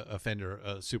are with a Fender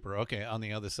Super. Okay, on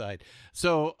the other side.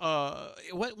 So,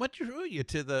 what drew you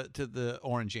to the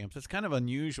orange amps? It's kind of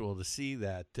unusual to see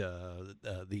that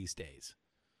these days.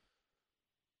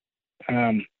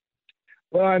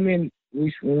 Well, I mean,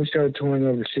 when we started touring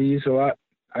overseas a lot,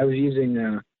 I was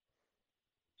using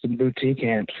some boutique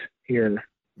amps here,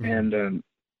 and it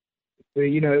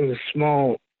was a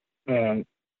small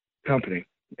company,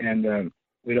 and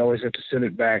we'd always have to send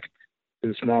it back to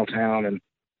the small town, and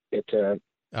it to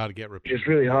get repeated. It's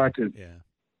really hard to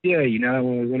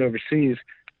when we went overseas,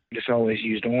 we just always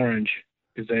used orange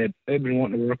because they'd been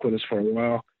wanting to work with us for a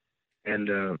while, and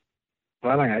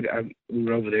we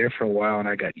were over there for a while, and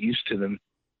I got used to them,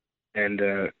 and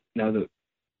the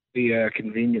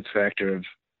convenience factor of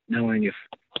knowing if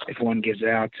one gives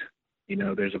out,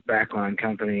 there's a backline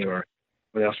company or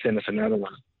they'll send us another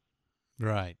one.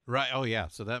 Right. Oh, yeah.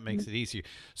 So that makes it easier.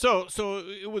 So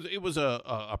it was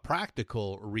a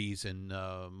practical reason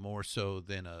more so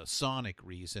than a sonic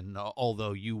reason.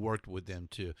 Although you worked with them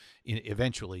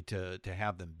eventually to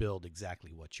have them build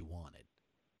exactly what you wanted.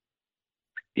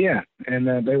 Yeah, and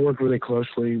they worked really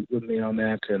closely with me on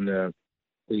that, and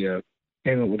we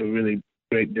came up with a really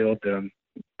great build that I'm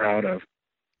proud of.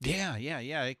 Yeah.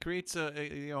 It creates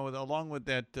along with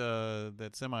that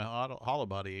semi-hollow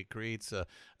body, it creates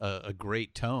a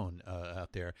great tone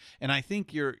out there. And I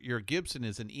think your Gibson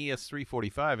is an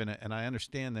ES345, and I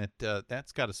understand that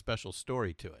that's got a special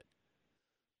story to it.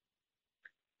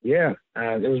 Yeah,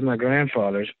 it was my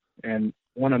grandfather's, and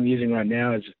one I'm using right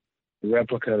now is the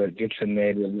replica that Gibson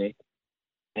made with me,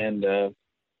 and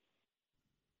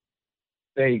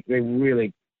they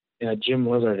really Jim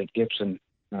Lillard at Gibson.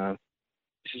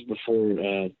 This is before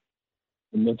the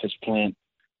Memphis plant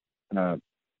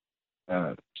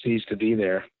ceased to be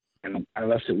there, and I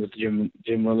left it with Jim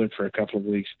Lillard for a couple of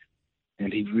weeks,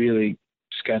 and he really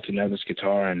just got to know this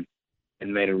guitar and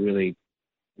made a really,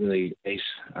 really ace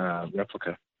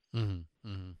replica.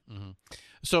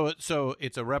 So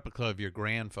it's a replica of your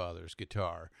grandfather's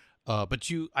guitar, but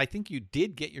I think you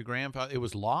did get your grandfather. It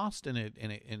was lost,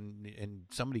 and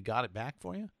somebody got it back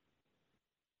for you.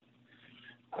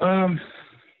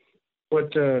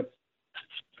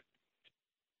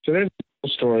 So there's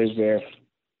stories there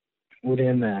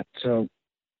within that. So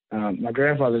my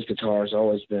grandfather's guitar has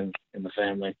always been in the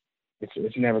family.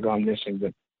 It's never gone missing,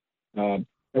 but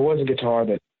there was a guitar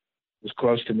that was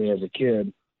close to me as a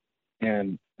kid,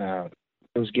 and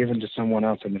it was given to someone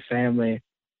else in the family,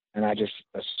 and I just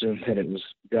assumed that it was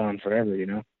gone forever,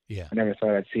 Yeah. I never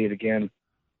thought I'd see it again.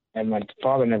 And my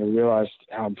father never realized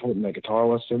how important that guitar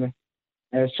was to me.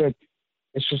 And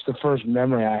it's just the first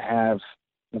memory I have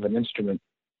of an instrument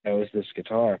that was this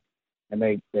guitar. And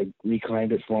they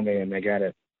reclaimed it for me, and they got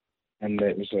it. And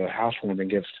it was a housewarming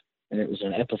gift, and it was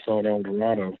an Epiphone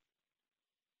Eldorado.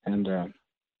 And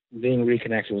being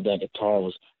reconnected with that guitar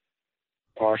was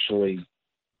partially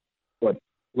what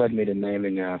led me to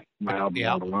naming my album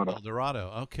Eldorado.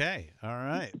 Eldorado. Okay. All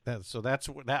right. That's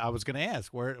what I was going to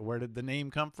ask. Where did the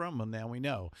name come from? Well, now we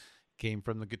know. Came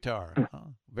from the guitar.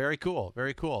 Oh, very cool.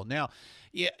 Very cool. Now,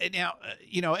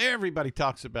 everybody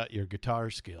talks about your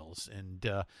guitar skills, and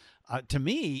to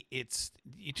me,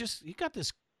 you got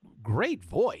this great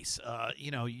voice.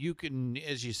 You can,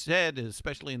 as you said,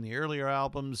 especially in the earlier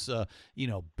albums,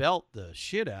 belt the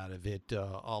shit out of it,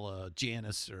 a la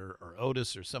Janis or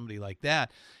Otis or somebody like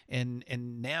that. And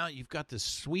now you've got this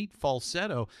sweet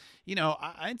falsetto.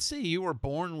 I'd say you were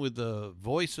born with the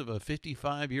voice of a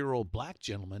 55-year-old black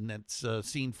gentleman that's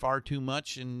seen far too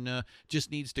much and just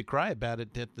needs to cry about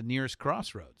it at the nearest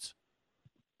crossroads.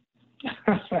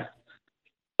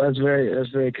 That's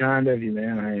very kind of you,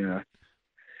 man.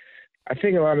 I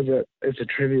think a lot of it is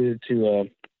attributed to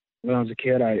when I was a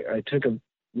kid. I took a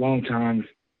long time,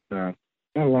 not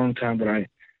a long time, but I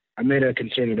made a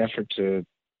concerted effort to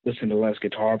listen to less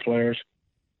guitar players.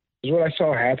 Because what I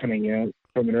saw happening,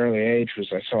 from an early age was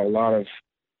I saw a lot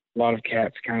of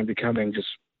cats kind of becoming just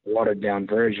watered down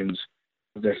versions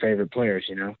of their favorite players,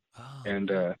 Oh.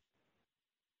 And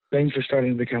things were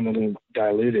starting to become a little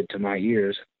diluted to my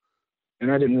ears,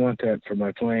 and I didn't want that for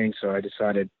my playing, so I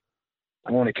decided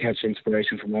I want to catch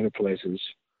inspiration from other places.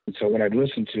 And so what I'd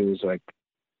listen to was like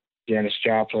Janis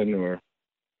Joplin or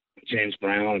James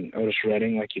Brown and Otis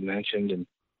Redding, like you mentioned. And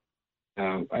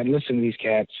I listened to these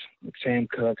cats, like Sam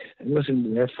Cooke, and listened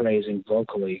to their phrasing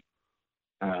vocally.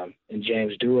 And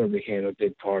James Dewar became a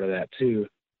big part of that too,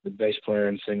 the bass player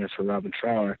and singer for Robin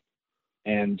Trower.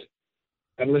 And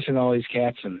I listened to all these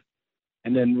cats, and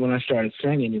then when I started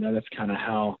singing, that's kind of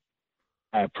how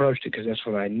I approached it, because that's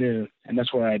what I knew, and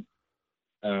that's where I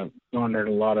garnered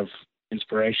a lot of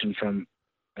inspiration from,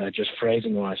 just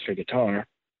phrasing-wise for guitar.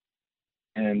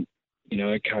 And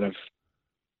it kind of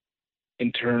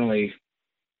internally,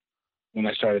 when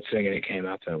I started singing, it came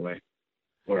out that way,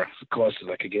 or as close as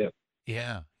I could get.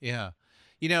 Yeah, yeah.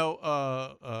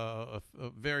 A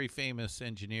very famous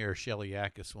engineer, Shelley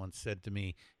Yakis, once said to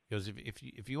me, he goes,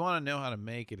 if you want to know how to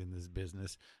make it in this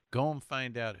business, go and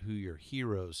find out who your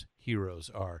heroes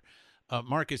are.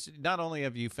 Marcus, not only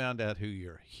have you found out who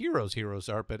your heroes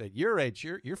are, but at your age,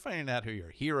 you're finding out who your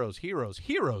heroes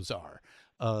are.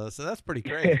 So that's pretty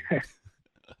great.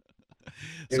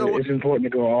 So it's important to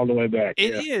go all the way back.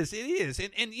 It is,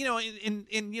 and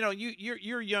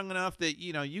you're young enough that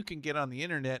you can get on the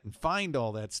internet and find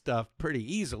all that stuff pretty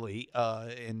easily,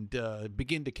 and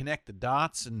begin to connect the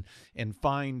dots and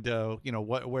find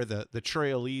where the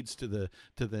trail leads to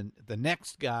the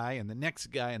next guy and the next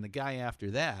guy and the guy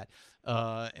after that.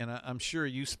 And I'm sure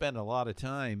you spend a lot of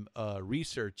time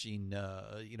researching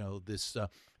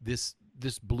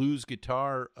this blues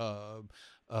guitar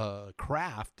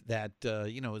craft that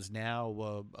is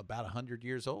now about 100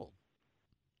 years old.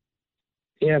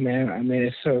 Yeah, man. I mean,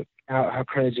 it's so how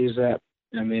crazy is that?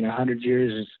 I mean, 100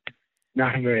 years is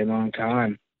not a very long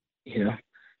time.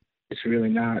 It's really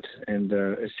not, and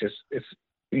it's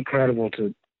incredible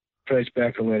to trace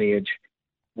back the lineage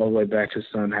all the way back to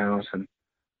Sunhouse and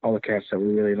all the cats that were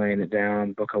really laying it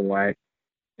down. Booker White.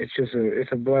 It's just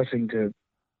it's a blessing to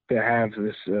have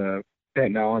this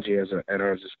technology at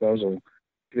our disposal,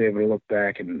 to be able to look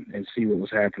back and see what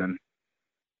was happening.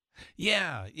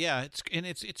 Yeah,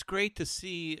 it's great to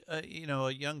see a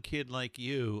young kid like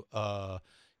you go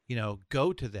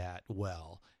to that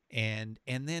well and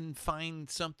then find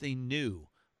something new,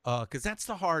 because that's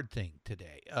the hard thing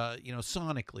today,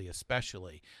 sonically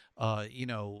especially.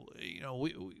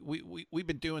 We've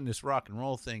been doing this rock and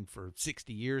roll thing for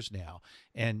 60 years now,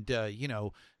 and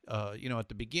at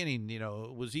the beginning,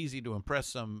 it was easy to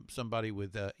impress somebody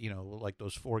with like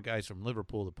those four guys from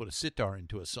Liverpool that put a sitar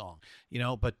into a song,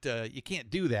 but you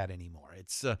can't do that anymore.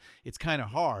 It's kind of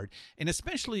hard, and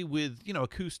especially with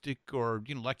acoustic or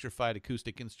electrified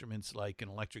acoustic instruments like an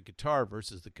electric guitar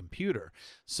versus the computer.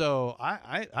 So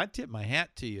I tip my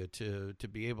hat to you to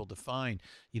be able to find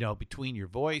between your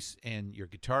voice and your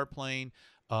guitar playing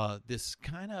this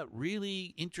kind of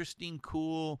really interesting,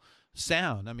 cool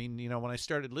sound. I mean, when I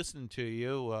started listening to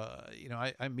you,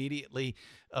 I immediately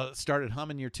started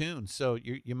humming your tunes. So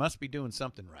you must be doing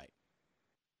something right.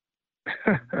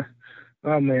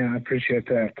 Oh man, I appreciate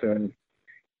that.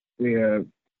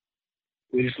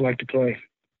 We just like to play.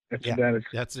 That's about as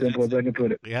simple as I can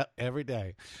put it. Yeah, every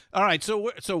day. All right.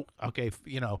 So okay,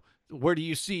 where do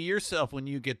you see yourself when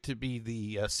you get to be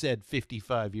the said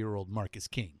 55-year-old Marcus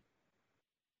King?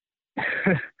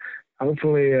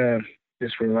 Hopefully,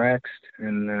 just relaxed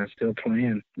and still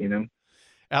playing.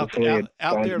 Out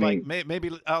there, like maybe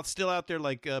still out there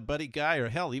like Buddy Guy, or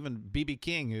hell, even B.B.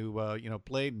 King, who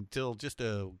played until just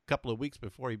a couple of weeks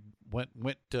before he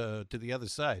went to the other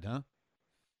side, huh?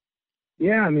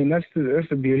 Yeah, I mean that's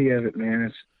the beauty of it, man.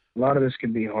 It's a lot of this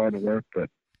can be hard work, but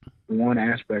one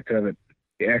aspect of it,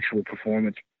 the actual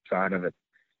performance side of it,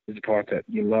 is the part that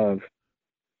you love.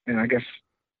 And I guess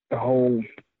the whole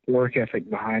work ethic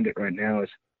behind it right now is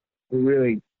we're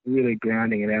really, really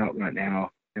grinding it out right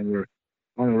now, and we're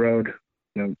on the road,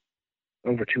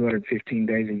 over 215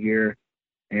 days a year,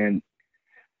 and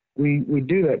we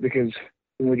do that because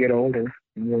when we get older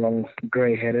and we're all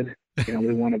gray-headed,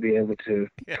 we want to be able to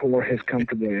tour as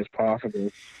comfortably as possible.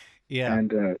 Yeah.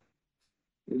 And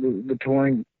the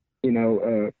touring,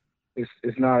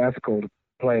 it's not ethical to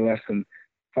play less than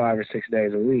 5 or 6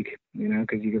 days a week,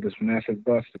 because you get this massive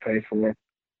bus to pay for.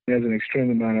 There's an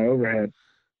extreme amount of overhead.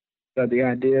 But the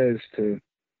idea is to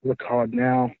work hard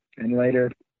now and later,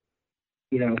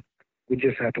 we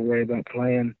just have to worry about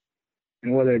playing,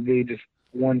 and whether it be just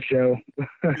one show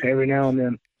every now and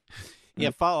then.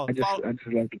 Yeah, I just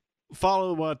like to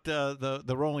follow what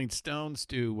the Rolling Stones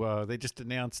do. They just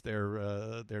announced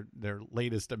their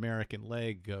latest American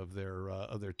leg of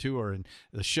their tour, and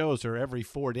the shows are every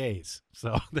 4 days.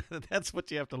 So that's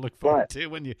what you have to look forward to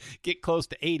when you get close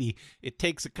to 80. It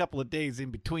takes a couple of days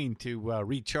in between to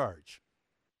recharge.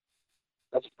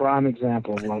 That's a prime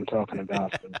example of what I'm talking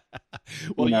about.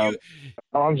 Well,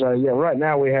 I'm sorry. Yeah, right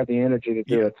now we have the energy to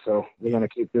do it, so we're going to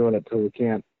keep doing it till we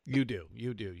can't. You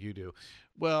do.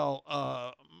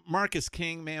 Well, Marcus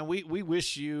King, man, we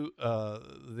wish you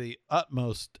the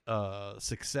utmost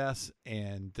success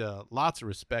and lots of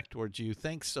respect towards you.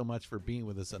 Thanks so much for being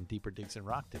with us on Deeper Digs in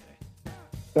Rock today.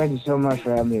 Thank you so much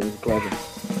for having me. It was a pleasure.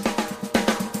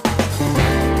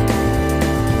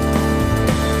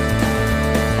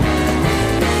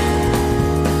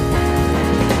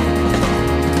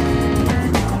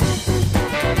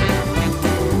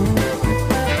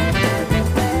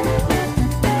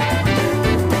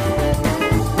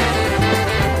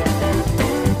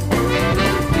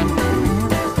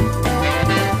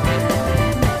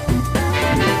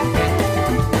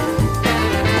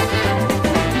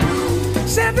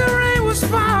 Said the rain was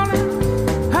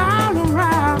falling all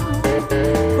around,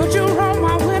 but you rolled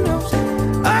my windows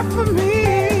up for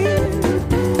me.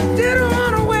 Didn't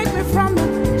want to wake me from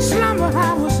the slumber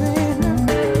I was in.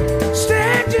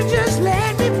 Instead, you just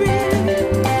let me be.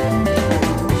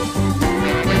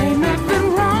 Ain't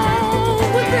nothing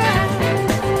wrong with that.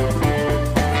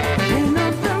 Ain't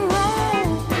nothing wrong.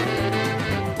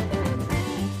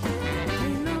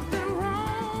 Ain't nothing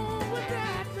wrong with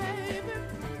that,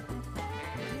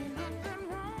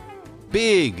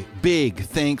 baby. Big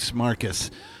thanks,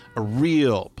 Marcus. A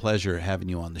real pleasure having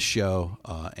you on the show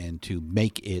and to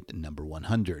make it number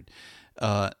 100.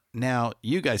 Now,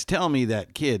 you guys tell me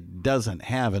that kid doesn't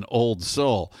have an old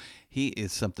soul. He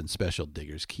is something special,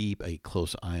 diggers. Keep a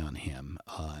close eye on him.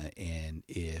 And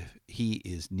if he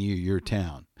is near your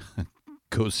town,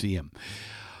 go see him.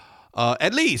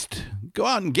 At least go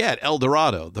out and get El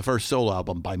Dorado, the first solo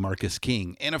album by Marcus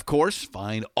King. And, of course,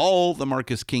 find all the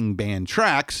Marcus King Band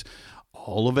tracks,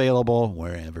 all available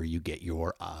wherever you get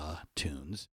your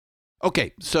tunes.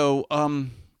 Okay, so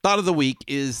thought of the week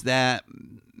is that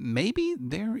maybe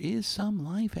there is some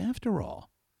life after all.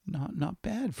 Not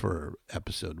bad for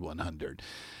episode 100.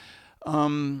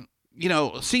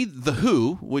 See The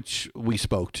Who, which we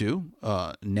spoke to,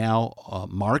 now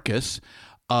Marcus,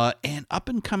 and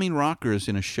up-and-coming rockers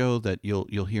in a show that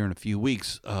you'll hear in a few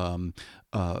weeks from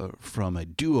a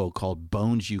duo called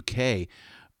Bones UK,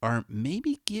 are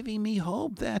maybe giving me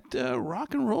hope that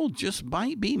rock and roll just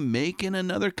might be making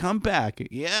another comeback.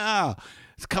 Yeah,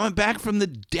 it's coming back from the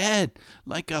dead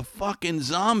like a fucking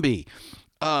zombie.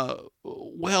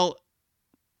 Well,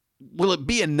 will it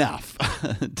be enough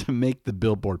to make the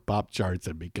Billboard pop charts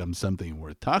and become something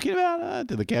worth talking about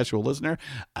to the casual listener?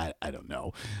 I don't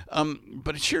know.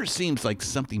 But it sure seems like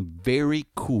something very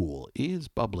cool is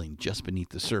bubbling just beneath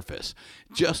the surface.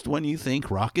 Just when you think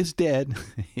rock is dead,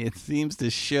 it seems to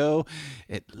show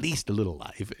at least a little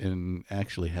life and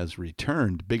actually has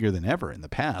returned bigger than ever in the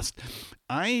past.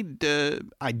 I'd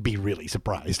be really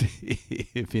surprised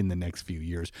if in the next few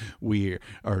years we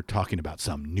are talking about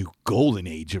some new golden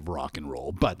age of rock and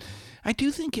roll. But I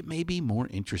do think it may be more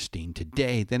interesting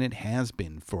today than it has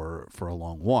been for a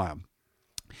long while.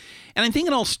 And I think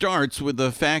it all starts with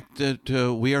the fact that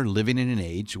we are living in an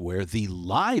age where the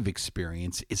live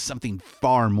experience is something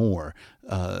far more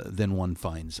than one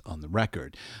finds on the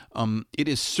record. It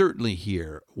is certainly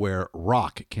here where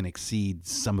rock can exceed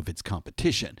some of its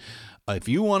competition. If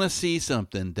you want to see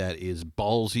something that is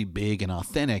ballsy, big, and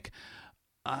authentic,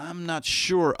 I'm not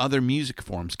sure other music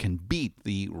forms can beat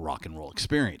the rock and roll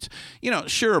experience.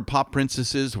 Sure, pop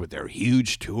princesses with their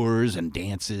huge tours and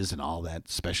dances and all that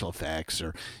special effects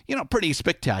are, pretty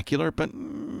spectacular, but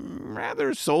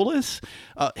rather soulless.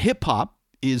 Hip-hop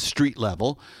is street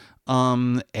level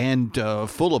and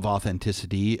full of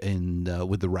authenticity and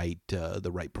with the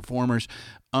right performers.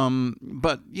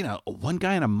 But, one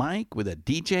guy on a mic with a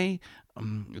DJ,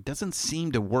 it doesn't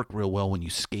seem to work real well when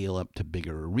you scale up to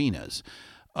bigger arenas.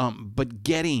 But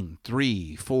getting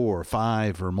 3, 4,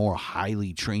 5 or more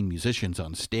highly trained musicians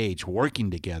on stage working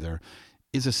together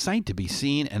is a sight to be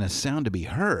seen and a sound to be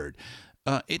heard.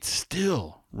 It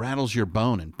still rattles your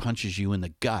bone and punches you in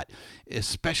the gut,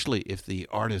 especially if the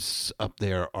artists up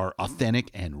there are authentic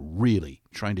and really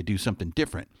trying to do something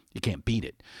different. You can't beat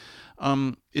it.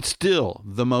 It's still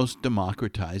the most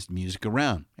democratized music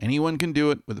around. Anyone can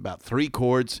do it with about 3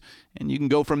 chords, and you can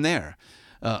go from there.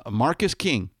 Marcus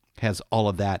King has all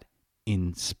of that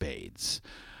in spades.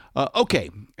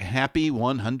 Okay, happy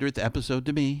 100th episode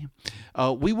to me.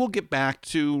 We will get back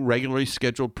to regularly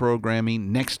scheduled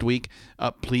programming next week.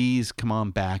 Please come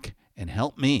on back and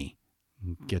help me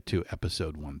get to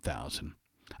episode 1000.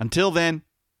 Until then,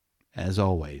 as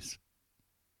always,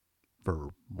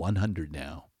 for 100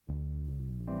 now,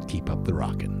 keep up the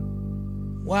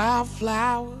rockin'.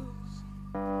 Wildflowers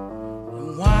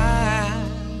and wine.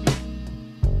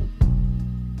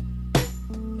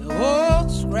 The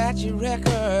old scratchy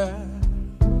record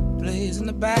plays in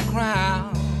the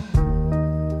background.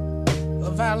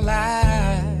 of our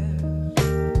lives.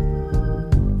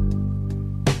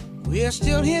 We're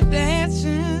still here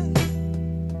dancing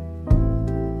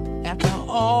after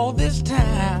all this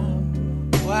time.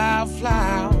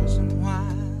 Wildflowers and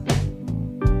wine.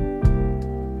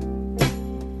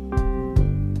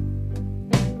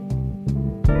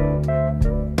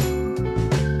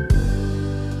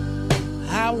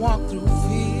 I walk through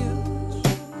fields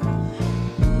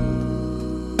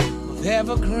of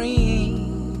evergreen,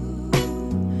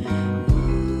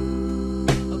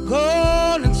 a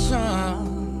golden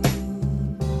sun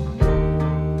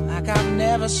like I've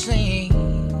never seen.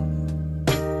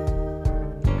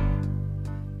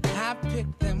 I pick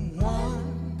them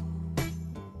one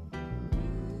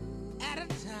at a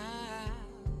time.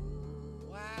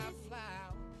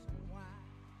 Wildflowers and wine.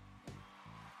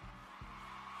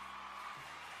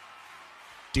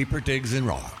 Deeper Digs in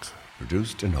Rock,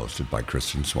 produced and hosted by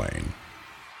Kristen Swain.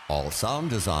 All sound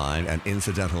design and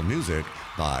incidental music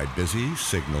by Busy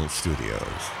Signal Studios.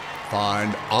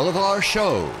 Find all of our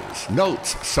shows,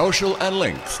 notes, social, and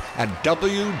links at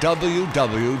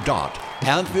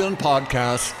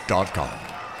www.pantheonpodcast.com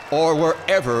or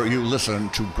wherever you listen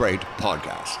to great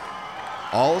podcasts.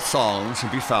 All songs can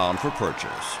be found for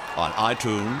purchase on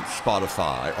iTunes,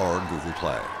 Spotify, or Google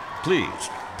Play. Please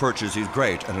purchase these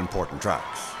great and important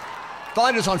tracks.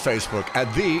 Find us on Facebook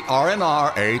at the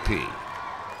RNRAP.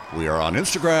 We are on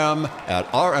Instagram at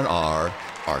RNR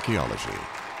Archaeology.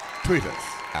 Tweet us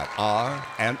at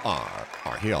RNR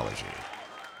Archaeology.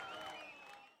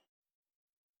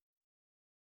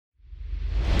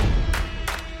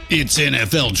 It's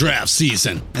NFL draft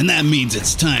season, and that means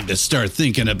it's time to start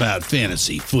thinking about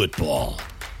fantasy football.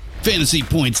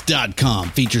 FantasyPoints.com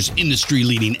features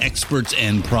industry-leading experts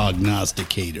and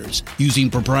prognosticators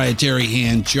using proprietary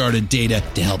hand-charted data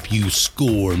to help you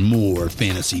score more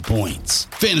fantasy points.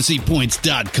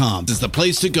 FantasyPoints.com is the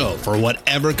place to go for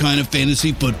whatever kind of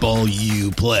fantasy football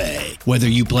you play. Whether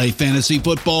you play fantasy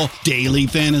football, daily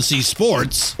fantasy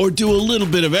sports, or do a little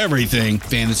bit of everything,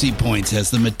 Fantasy Points has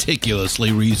the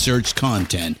meticulously researched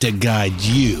content to guide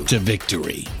you to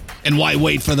victory. And why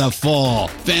wait for the fall?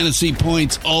 Fantasy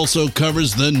Points also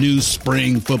covers the new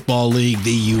spring football league,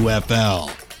 the UFL.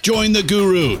 Join the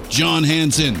guru, John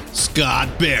Hansen,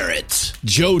 Scott Barrett,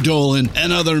 Joe Dolan,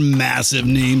 and other massive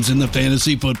names in the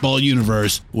fantasy football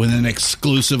universe with an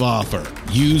exclusive offer.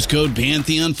 Use code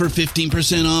Pantheon for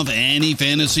 15% off any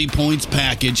Fantasy Points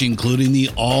package, including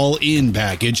the all-in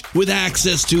package, with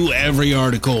access to every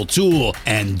article, tool,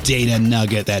 and data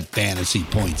nugget that Fantasy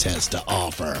Points has to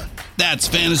offer. That's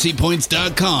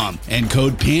FantasyPoints.com and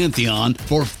code Pantheon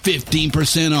for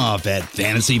 15% off at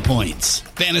Fantasy Points.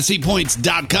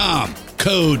 FantasyPoints.com,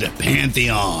 code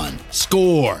Pantheon.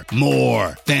 Score more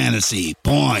fantasy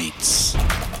points.